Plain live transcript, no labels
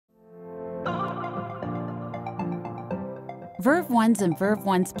VERVEones and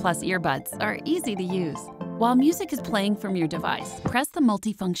VERVEones Plus earbuds are easy to use. While music is playing from your device, press the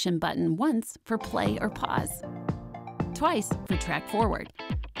multifunction button once for play or pause, twice for track forward,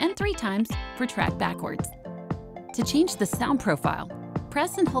 and 3 times for track backwards. To change the sound profile,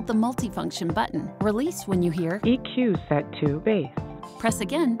 press and hold the multifunction button, release when you hear EQ set to bass. Press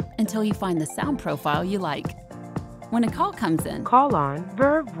again until you find the sound profile you like. When a call comes in, Call on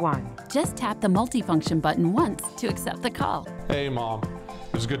VERVE1. just tap the multifunction button once to accept the call. Hey, Mom.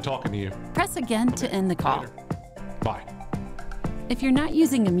 It was good talking to you. Press again to end the call. Later. Bye. If you're not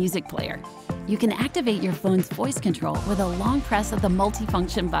using a music player, you can activate your phone's voice control with a long press of the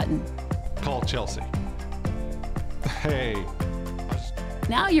multifunction button. Call Chelsea. Hey.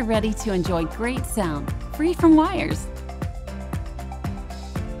 Now you're ready to enjoy great sound, free from wires.